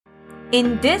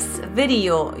In this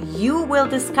video, you will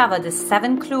discover the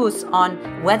 7 clues on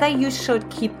whether you should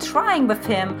keep trying with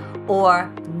him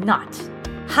or not.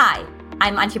 Hi,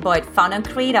 I'm Antje Boyd, founder and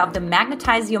creator of the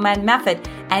Magnetize Your Man method,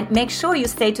 and make sure you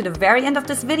stay to the very end of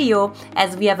this video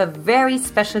as we have a very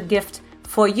special gift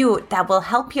for you that will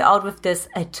help you out with this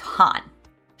a ton.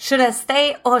 Should I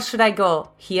stay or should I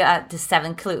go? Here are the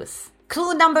 7 clues.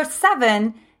 Clue number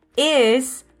 7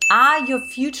 is: are your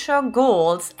future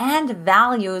goals and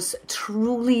values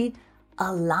truly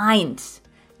aligned?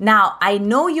 Now, I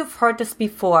know you've heard this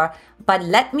before, but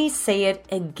let me say it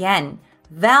again.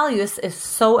 Values is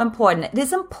so important. It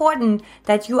is important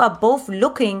that you are both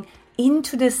looking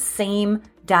into the same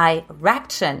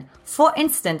direction. For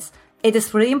instance, it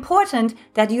is really important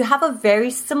that you have a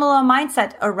very similar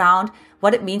mindset around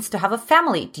what it means to have a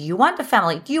family. Do you want a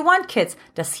family? Do you want kids?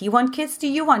 Does he want kids? Do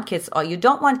you want kids? Or you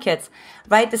don't want kids,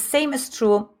 right? The same is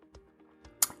true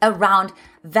around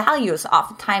values,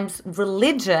 oftentimes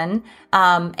religion,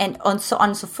 and so on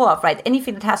and so forth, right?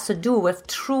 Anything that has to do with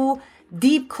true,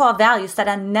 deep core values that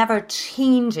are never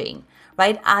changing,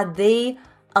 right? Are they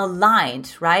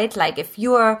aligned, right? Like if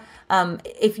you're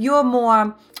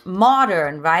more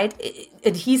modern, right?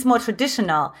 He's more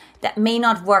traditional, that may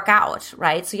not work out,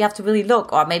 right? So you have to really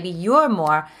look, or maybe you're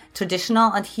more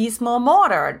traditional and he's more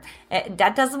modern.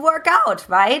 That doesn't work out,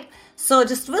 right? So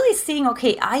just really seeing,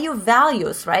 okay, are your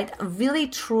values, right, really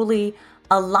truly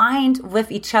aligned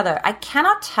with each other? I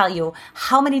cannot tell you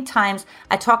how many times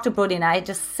I talk to Brody and I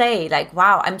just say like,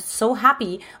 wow, I'm so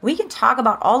happy we can talk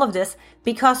about all of this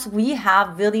because we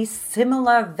have really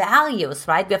similar values,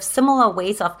 right? We have similar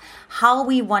ways of how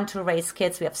we want to raise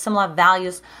kids. We have similar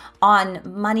values on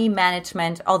money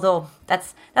management, although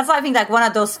that's why I think like one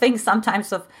of those things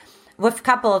sometimes with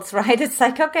couples, right? It's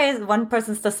like, okay, one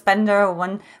person's the spender,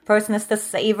 one person is the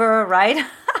saver, right?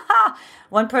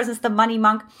 One person's the money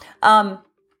monk.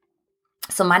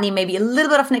 So money may be a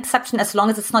little bit of an exception as long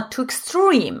as it's not too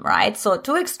extreme, right? So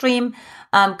too extreme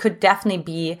could definitely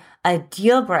be a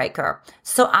deal breaker.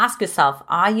 So ask yourself,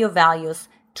 are your values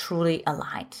truly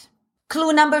aligned?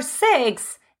 Clue number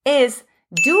 6 is,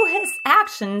 do his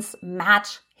actions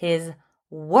match his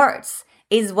words?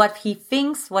 Is what he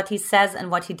thinks, what he says,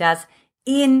 and what he does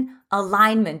in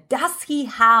alignment? Does he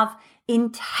have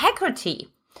integrity?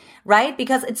 Right?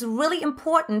 Because it's really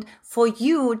important for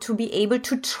you to be able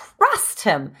to trust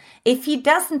him. If he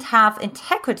doesn't have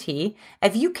integrity,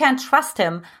 if you can't trust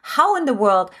him, how in the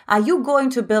world are you going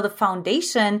to build a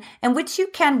foundation in which you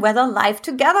can weather life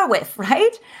together with,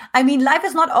 right? I mean, life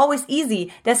is not always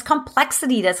easy. There's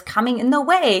complexity that's coming in the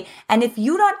way. And if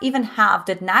you don't even have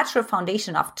the natural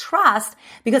foundation of trust,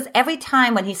 because every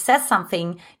time when he says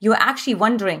something, you're actually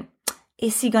wondering,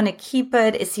 is he going to keep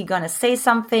it? Is he going to say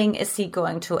something? Is he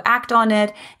going to act on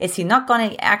it? Is he not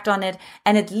going to act on it?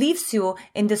 And it leaves you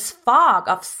in this fog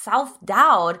of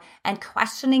self-doubt and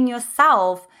questioning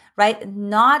yourself, right?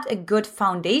 Not a good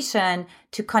foundation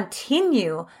to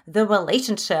continue the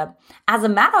relationship. As a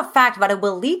matter of fact, what it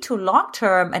will lead to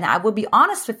long-term, and I will be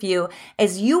honest with you,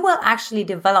 is you will actually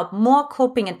develop more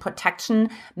coping and protection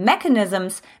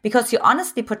mechanisms because you're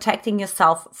honestly protecting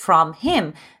yourself from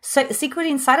him. So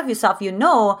secretly inside of yourself, you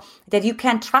know that you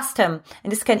can trust him.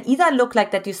 And this can either look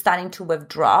like that you're starting to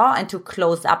withdraw and to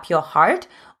close up your heart,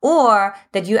 or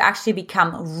that you actually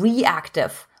become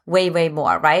reactive way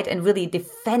more, right? And really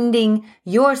defending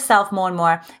yourself more and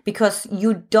more because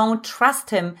you don't trust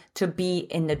him to be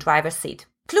in the driver's seat.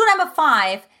 Clue number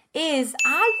 5 is,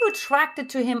 are you attracted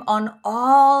to him on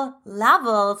all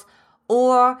levels,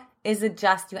 or is it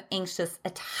just your anxious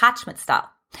attachment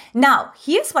style? Now,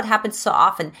 here's what happens so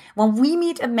often. When we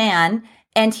meet a man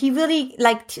and he really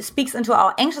speaks into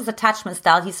our anxious attachment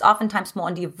style, he's oftentimes more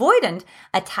on the avoidant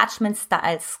attachment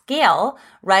style scale,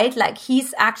 right? Like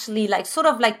he's actually sort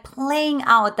of playing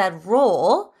out that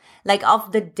role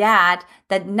of the dad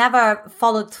that never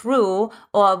followed through,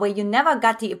 or where you never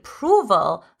got the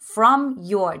approval from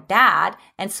your dad.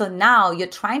 And so now you're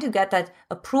trying to get that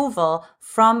approval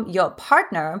from your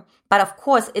partner. But of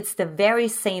course, it's the very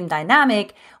same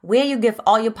dynamic where you give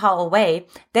all your power away.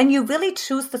 Then you really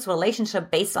choose this relationship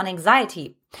based on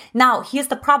anxiety. Now, here's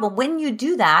the problem. When you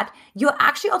do that, you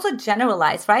actually also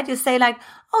generalize, right? You say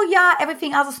oh yeah,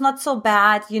 everything else is not so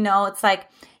bad. It's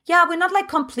yeah, we're not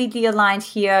completely aligned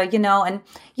here, and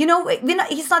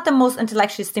he's not the most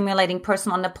intellectually stimulating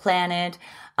person on the planet.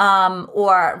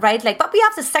 or right, like, but we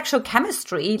have the sexual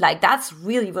chemistry, like that's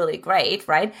really, really great,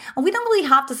 right? And we don't really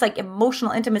have this like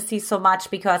emotional intimacy so much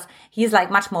because he's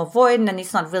like much more avoidant and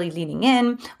he's not really leaning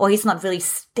in, or he's not really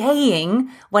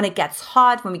staying when it gets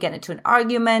hot, when we get into an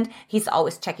argument. He's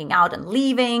always checking out and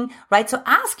leaving, right? So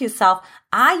ask yourself,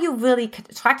 are you really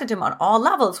attracted to him on all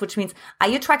levels? Which means, are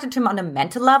you attracted to him on a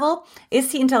mental level?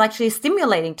 Is he intellectually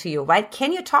stimulating to you, right?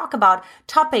 Can you talk about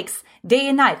topics day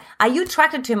and night? Are you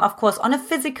attracted to him, of course, on a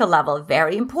physical level?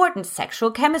 Very important, sexual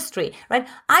chemistry, right?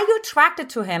 Are you attracted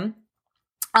to him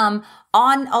on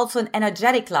also an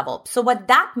energetic level? So what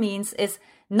that means is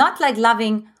not like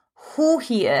loving who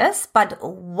he is, but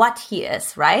what he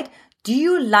is, right? Do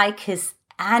you like his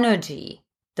energy?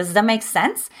 Does that make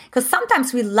sense? Because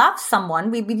sometimes we love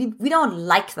someone, we don't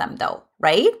like them though,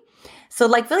 right? So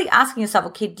like really asking yourself,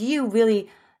 okay, do you really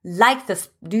like this?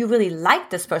 Do you really like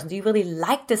this person? Do you really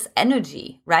like this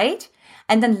energy, right?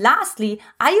 And then lastly,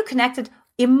 are you connected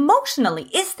emotionally?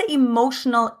 Is there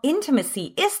emotional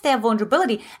intimacy? Is there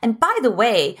vulnerability? And by the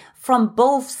way, from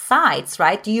both sides,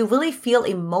 right? Do you really feel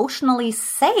emotionally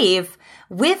safe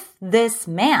with this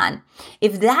man?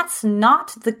 If that's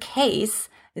not the case,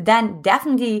 then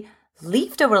definitely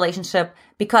leave the relationship,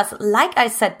 because like I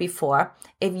said before,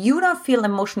 if you don't feel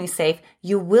emotionally safe,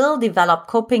 you will develop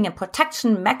coping and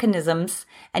protection mechanisms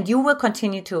and you will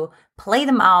continue to play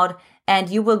them out and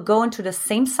you will go into the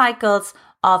same cycles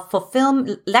of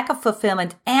lack of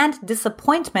fulfillment and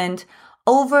disappointment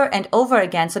over and over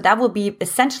again. So that will be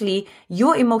essentially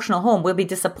your emotional home will be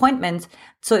disappointment.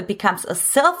 So it becomes a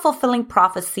self-fulfilling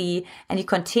prophecy and you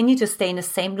continue to stay in the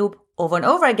same loop over and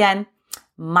over again.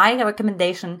 My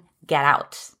recommendation, get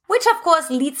out. Which of course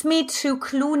leads me to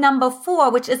clue number 4,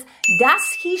 which is, does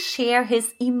he share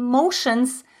his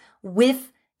emotions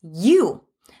with you?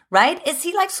 Right? Is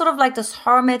he like sort of like this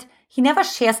hermit? He never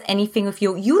shares anything with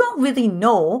you. You don't really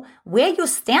know where you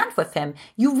stand with him.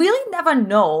 You really never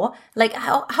know, like,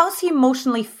 how's he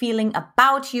emotionally feeling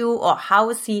about you, or how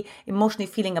is he emotionally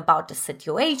feeling about the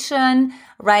situation,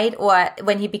 right? Or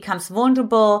when he becomes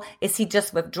vulnerable, is he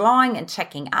just withdrawing and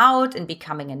checking out and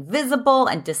becoming invisible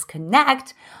and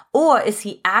disconnect? Or is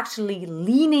he actually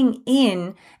leaning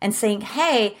in and saying,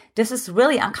 hey, this is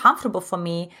really uncomfortable for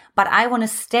me, but I want to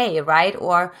stay, right?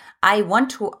 Or I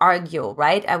want to argue,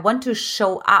 right? I want to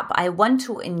show up. I want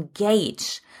to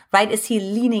engage, right? Is he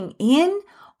leaning in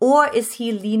or is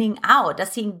he leaning out?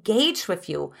 Does he engage with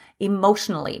you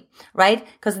emotionally, right?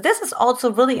 Because this is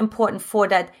also really important for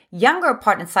that younger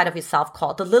part inside of yourself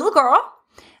called the little girl,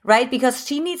 right? Because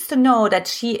she needs to know that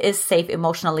she is safe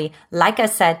emotionally, like I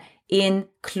said, in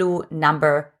clue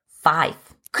number 5.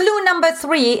 Clue number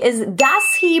 3 is, does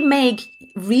he make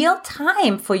real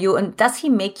time for you and does he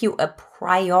make you a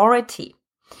priority?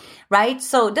 Right?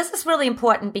 So this is really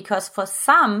important because for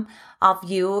some of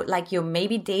you, like you're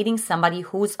maybe dating somebody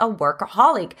who's a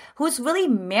workaholic, who's really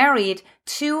married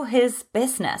to his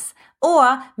business,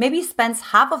 or maybe spends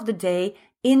half of the day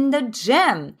in the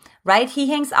gym, right? He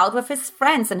hangs out with his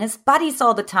friends and his buddies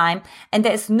all the time, and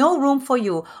there is no room for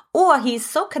you. Or he's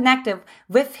so connected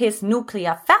with his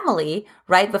nuclear family,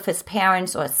 right? With his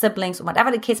parents or siblings or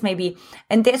whatever the case may be,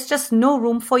 and there's just no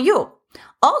room for you.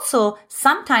 Also,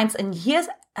 sometimes, and here's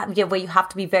where you have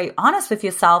to be very honest with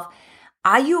yourself,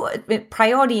 are you a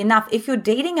priority enough? If you're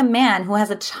dating a man who has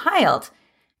a child,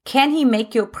 can he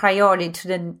make you a priority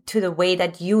to the way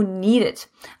that you need it?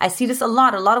 I see this a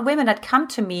lot of women that come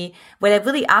to me where they're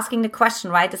really asking the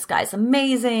question, right? This guy's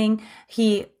amazing.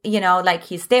 He, like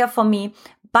he's there for me,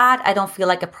 but I don't feel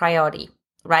like a priority,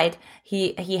 right?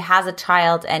 He has a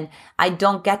child and I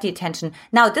don't get the attention.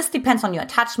 Now, this depends on your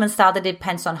attachment style. That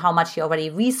depends on how much you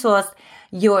already resourced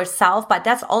yourself, but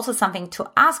that's also something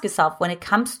to ask yourself when it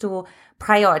comes to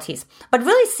priorities. But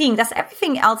really seeing, does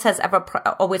everything else has ever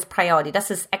always priority? Does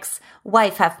his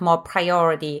ex-wife have more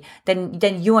priority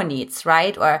than your needs,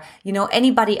 right? Or,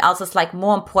 anybody else is like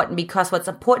more important because what's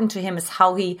important to him is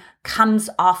how he comes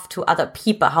off to other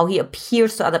people, how he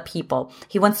appears to other people.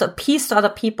 He wants to appease to other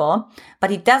people, but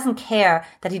he doesn't care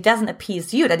that he doesn't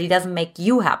appease you, that he doesn't make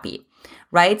you happy,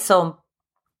 right? So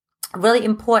really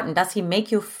important. Does he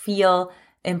make you feel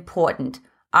important?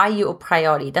 Are you a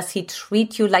priority? Does he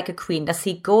treat you like a queen? Does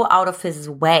he go out of his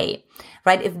way,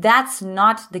 right? If that's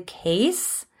not the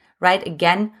case, right,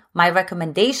 again, my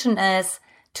recommendation is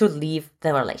to leave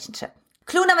the relationship.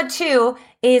 Clue number 2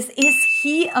 is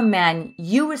he a man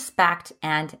you respect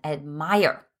and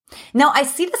admire? Now, I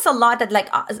see this a lot that like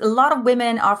a lot of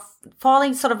women are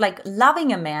falling sort of like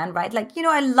loving a man, right? Like,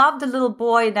 I love the little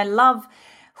boy and I love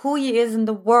who he is in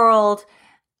the world.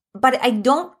 but I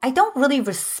don't really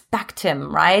respect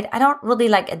him, right? I don't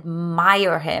really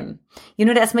admire him.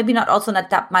 There's maybe not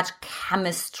that much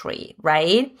chemistry,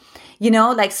 right?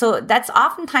 So that's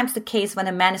oftentimes the case when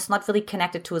a man is not really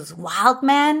connected to his wild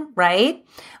man, right?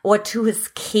 Or to his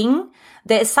king.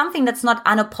 There is something that's not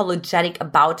unapologetic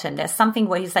about him. There's something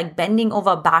where he's bending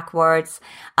over backwards,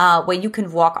 where you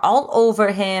can walk all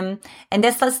over him. And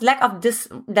there's this lack of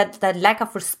that lack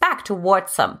of respect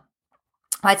towards him.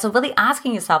 Right, so really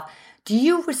asking yourself, do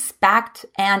you respect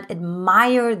and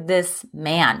admire this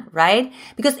man, right?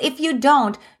 Because if you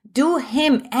don't, do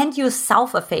him and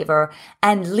yourself a favor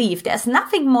and leave. There's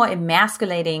nothing more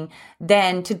emasculating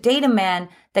than to date a man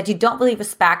that you don't really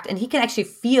respect, and he can actually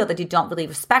feel that you don't really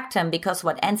respect him, because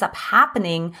what ends up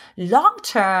happening long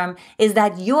term is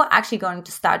that you're actually going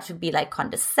to start to be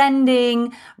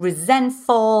condescending,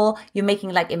 resentful. You're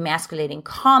making emasculating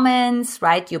comments,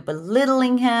 right? You're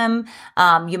belittling him.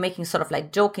 You're making sort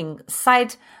of joking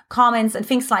side comments and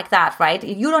things like that, right?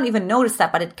 You don't even notice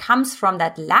that, but it comes from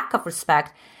that lack of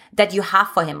respect that you have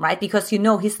for him, right? Because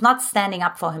he's not standing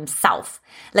up for himself.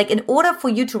 In order for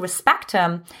you to respect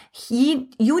him, you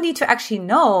need to actually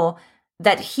know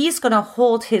that he's going to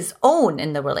hold his own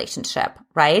in the relationship,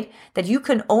 right? That you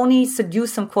can only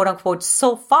seduce him, quote unquote,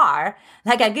 so far.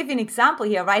 I'll give you an example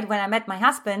here, right? When I met my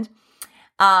husband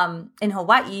in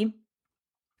Hawaii,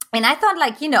 and I thought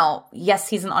yes,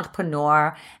 he's an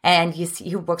entrepreneur and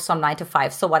he works from 9 to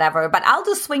 5, so whatever. But I'll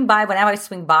just swing by whenever I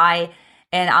swing by,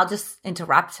 and I'll just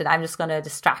interrupt it. I'm just going to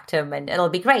distract him and it'll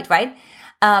be great, right?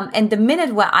 And the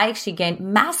minute where I actually gained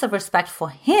massive respect for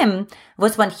him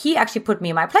was when he actually put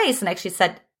me in my place and actually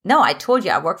said, no, I told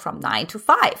you I work from 9 to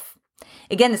 5.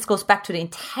 Again, this goes back to the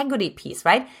integrity piece,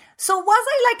 right? So was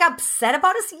I upset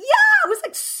about this? Yeah, I was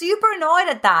super annoyed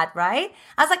at that, right?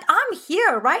 I was I'm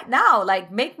here right now,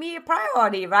 make me a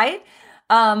priority, right?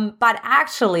 But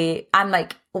actually, I'm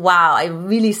wow, I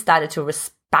really started to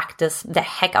respect the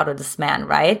heck out of this man,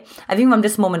 right? I think from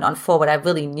this moment on forward, I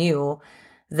really knew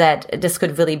that this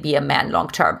could really be a man long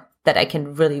term that I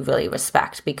can really, really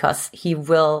respect, because he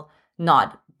will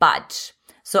not budge.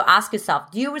 So ask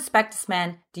yourself, do you respect this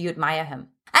man? Do you admire him?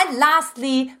 And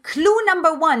lastly, clue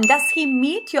number 1, does he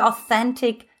meet your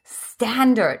authentic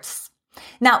standards?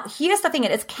 Now, here's the thing.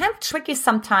 It can be tricky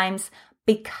sometimes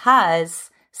because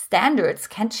standards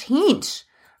can change,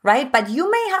 right? But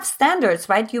you may have standards,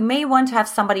 right? You may want to have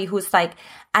somebody who's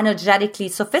energetically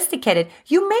sophisticated.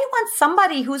 You may want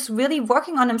somebody who's really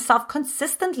working on himself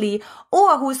consistently,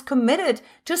 or who's committed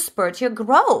to spiritual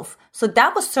growth. So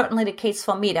that was certainly the case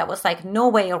for me. There was no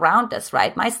way around this,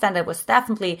 right? My standard was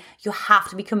definitely, you have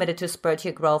to be committed to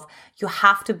spiritual growth. You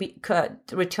have to be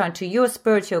return to your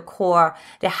spiritual core.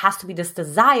 There has to be this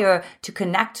desire to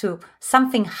connect to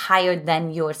something higher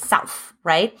than yourself,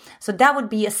 right? So that would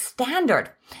be a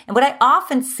standard. And what I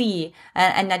often see,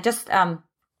 and I just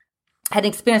had an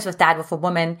experience with that with a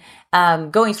woman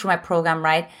going through my program,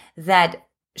 right? That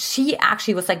she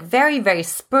actually was very, very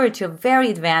spiritual, very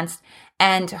advanced,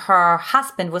 and her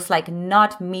husband was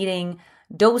not meeting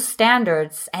those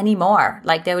standards anymore.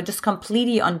 They were just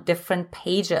completely on different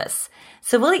pages.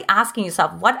 So really asking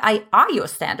yourself, what are your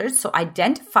standards? So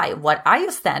identify what are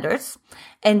your standards.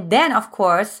 And then, of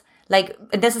course,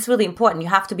 and this is really important. You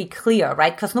have to be clear,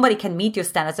 right? Because nobody can meet your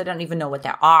standards. They don't even know what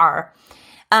they are.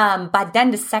 But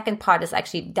then the second part is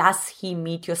actually, does he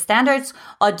meet your standards?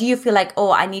 Or do you feel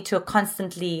oh, I need to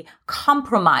constantly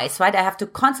compromise, right? I have to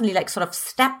constantly sort of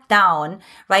step down,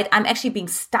 right? I'm actually being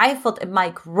stifled in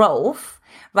my growth,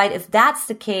 right? If that's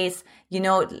the case,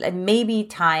 maybe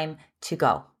time to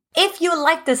go. If you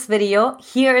like this video,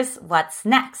 here's what's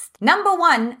next. Number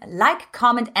 1, like,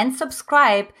 comment, and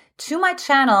subscribe to my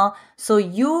channel so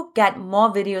you get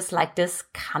more videos like this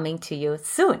coming to you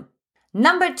soon.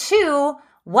 Number 2,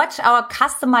 watch our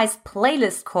customized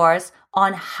playlist course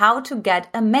on how to get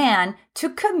a man to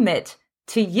commit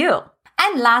to you.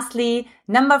 And lastly,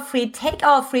 number 3, take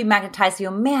our free Magnetize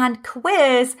Your Man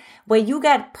quiz, where you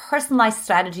get personalized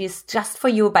strategies just for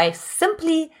you by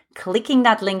simply clicking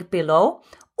that link below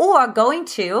or going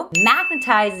to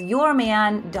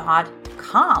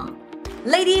magnetizeyourman.com.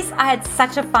 Ladies, I had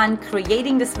such a fun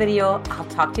creating this video. I'll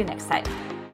talk to you next time.